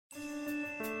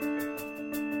So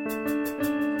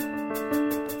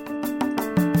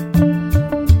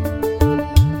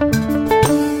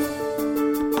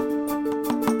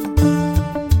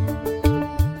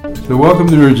welcome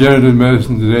to Regenerative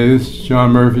Medicine today. This is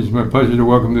John Murphy. It's my pleasure to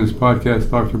welcome to this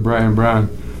podcast Dr. Brian Brown.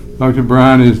 Dr.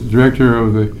 Brown is the director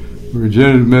of the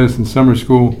Regenerative Medicine Summer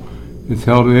School. It's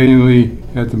held annually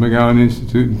at the McGowan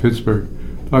Institute in Pittsburgh.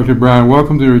 Dr. Brown,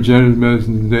 welcome to Regenerative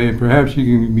Medicine today, and perhaps you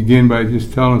can begin by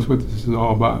just telling us what this is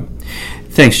all about.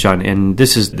 Thanks, John. And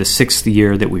this is the 6th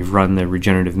year that we've run the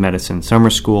Regenerative Medicine Summer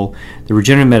School. The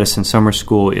Regenerative Medicine Summer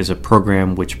School is a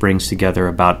program which brings together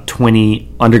about 20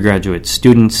 undergraduate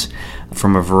students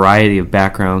from a variety of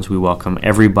backgrounds. We welcome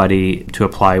everybody to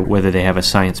apply, whether they have a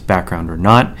science background or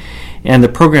not. And the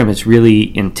program is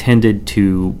really intended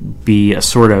to be a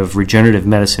sort of regenerative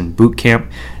medicine boot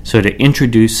camp, so to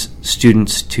introduce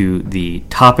students to the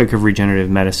topic of regenerative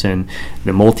medicine,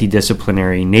 the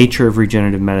multidisciplinary nature of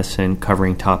regenerative medicine,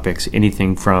 covering topics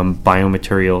anything from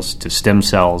biomaterials to stem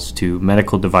cells to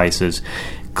medical devices,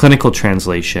 clinical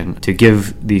translation, to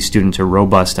give these students a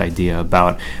robust idea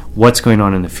about what's going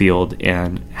on in the field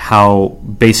and how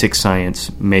basic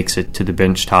science makes it to the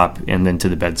benchtop and then to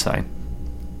the bedside.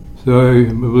 So I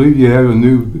believe you have a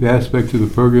new aspect to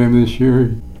the program this year,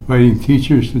 inviting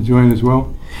teachers to join as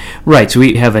well? Right, so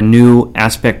we have a new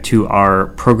aspect to our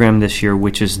program this year,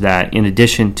 which is that in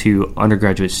addition to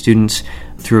undergraduate students,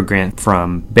 through a grant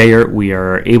from Bayer, we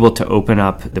are able to open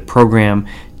up the program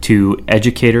to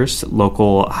educators,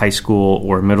 local high school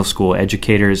or middle school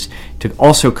educators, to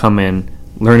also come in,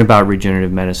 learn about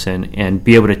regenerative medicine, and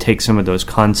be able to take some of those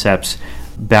concepts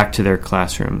back to their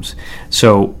classrooms.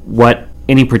 So what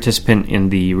any participant in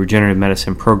the regenerative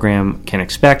medicine program can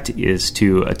expect is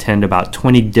to attend about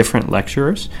 20 different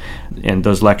lecturers, and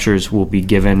those lectures will be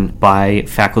given by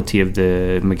faculty of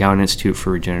the McGowan Institute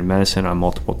for Regenerative Medicine on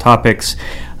multiple topics.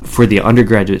 For the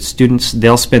undergraduate students,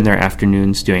 they'll spend their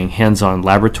afternoons doing hands-on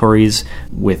laboratories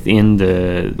within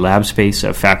the lab space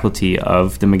of faculty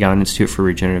of the McGowan Institute for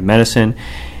Regenerative Medicine.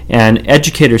 And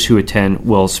educators who attend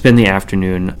will spend the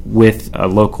afternoon with a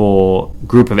local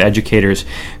group of educators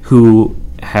who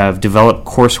have developed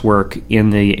coursework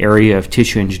in the area of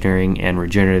tissue engineering and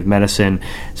regenerative medicine,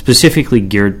 specifically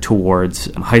geared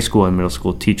towards high school and middle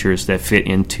school teachers that fit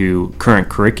into current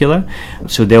curricula.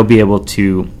 So they'll be able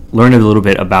to learn a little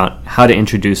bit about how to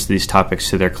introduce these topics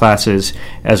to their classes,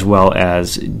 as well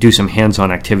as do some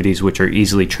hands-on activities which are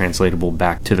easily translatable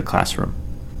back to the classroom.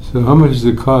 So how much does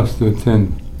it cost to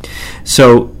attend?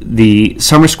 So the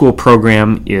summer school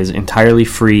program is entirely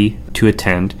free to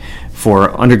attend.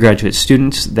 For undergraduate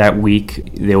students that week,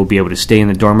 they will be able to stay in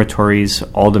the dormitories,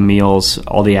 all the meals,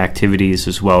 all the activities,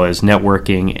 as well as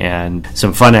networking and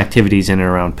some fun activities in and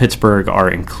around Pittsburgh are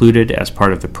included as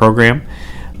part of the program.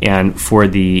 And for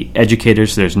the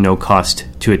educators, there's no cost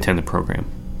to attend the program.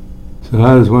 So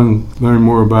how does one learn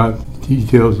more about the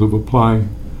details of applying?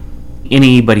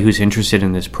 Anybody who's interested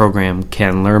in this program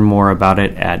can learn more about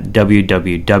it at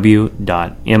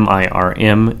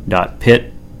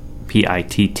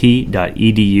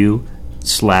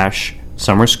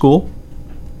www.mirm.pitt.edu/summer school.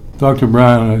 Dr.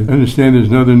 Brown, I understand there's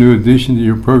another new addition to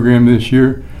your program this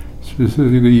year.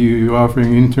 Specifically, you're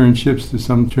offering internships to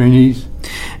some trainees?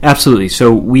 Absolutely.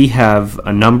 So we have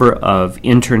a number of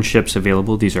internships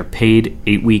available. These are paid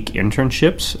 8-week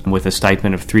internships with a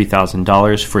stipend of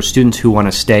 $3,000 for students who want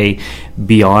to stay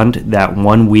beyond that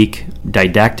 1-week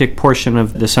didactic portion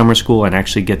of the summer school and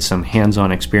actually get some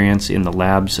hands-on experience in the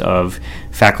labs of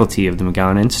faculty of the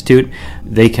McGowan Institute.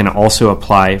 They can also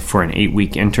apply for an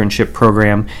 8-week internship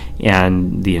program,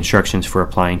 and the instructions for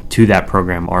applying to that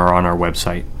program are on our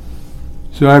website.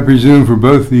 So I presume for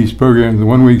both these programs, the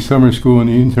 1-week summer school and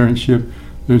the internship,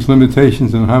 there's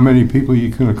limitations on how many people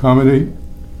you can accommodate?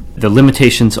 The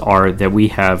limitations are that we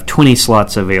have 20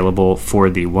 slots available for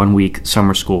the 1-week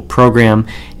summer school program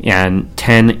and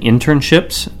 10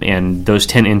 internships, and those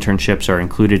 10 internships are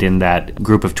included in that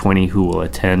group of 20 who will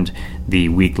attend the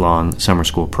week-long summer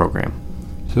school program.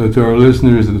 So to our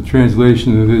listeners, the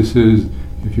translation of this is,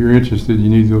 if you're interested, you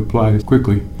need to apply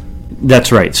quickly.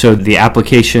 That's right. So the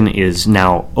application is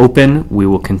now open. We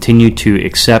will continue to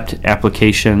accept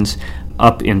applications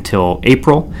up until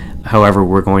April. However,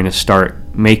 we're going to start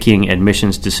making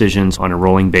admissions decisions on a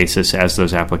rolling basis as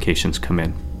those applications come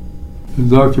in.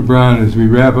 Dr. Brown, as we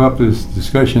wrap up this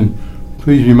discussion,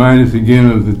 please remind us again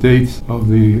of the dates of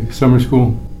the summer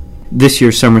school. This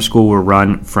year's summer school will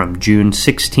run from June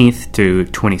 16th to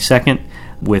 22nd,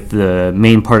 with the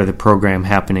main part of the program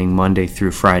happening Monday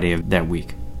through Friday of that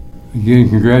week. Again,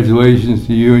 congratulations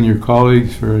to you and your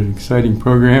colleagues for an exciting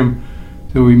program.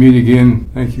 Till we meet again,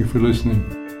 thank you for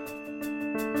listening.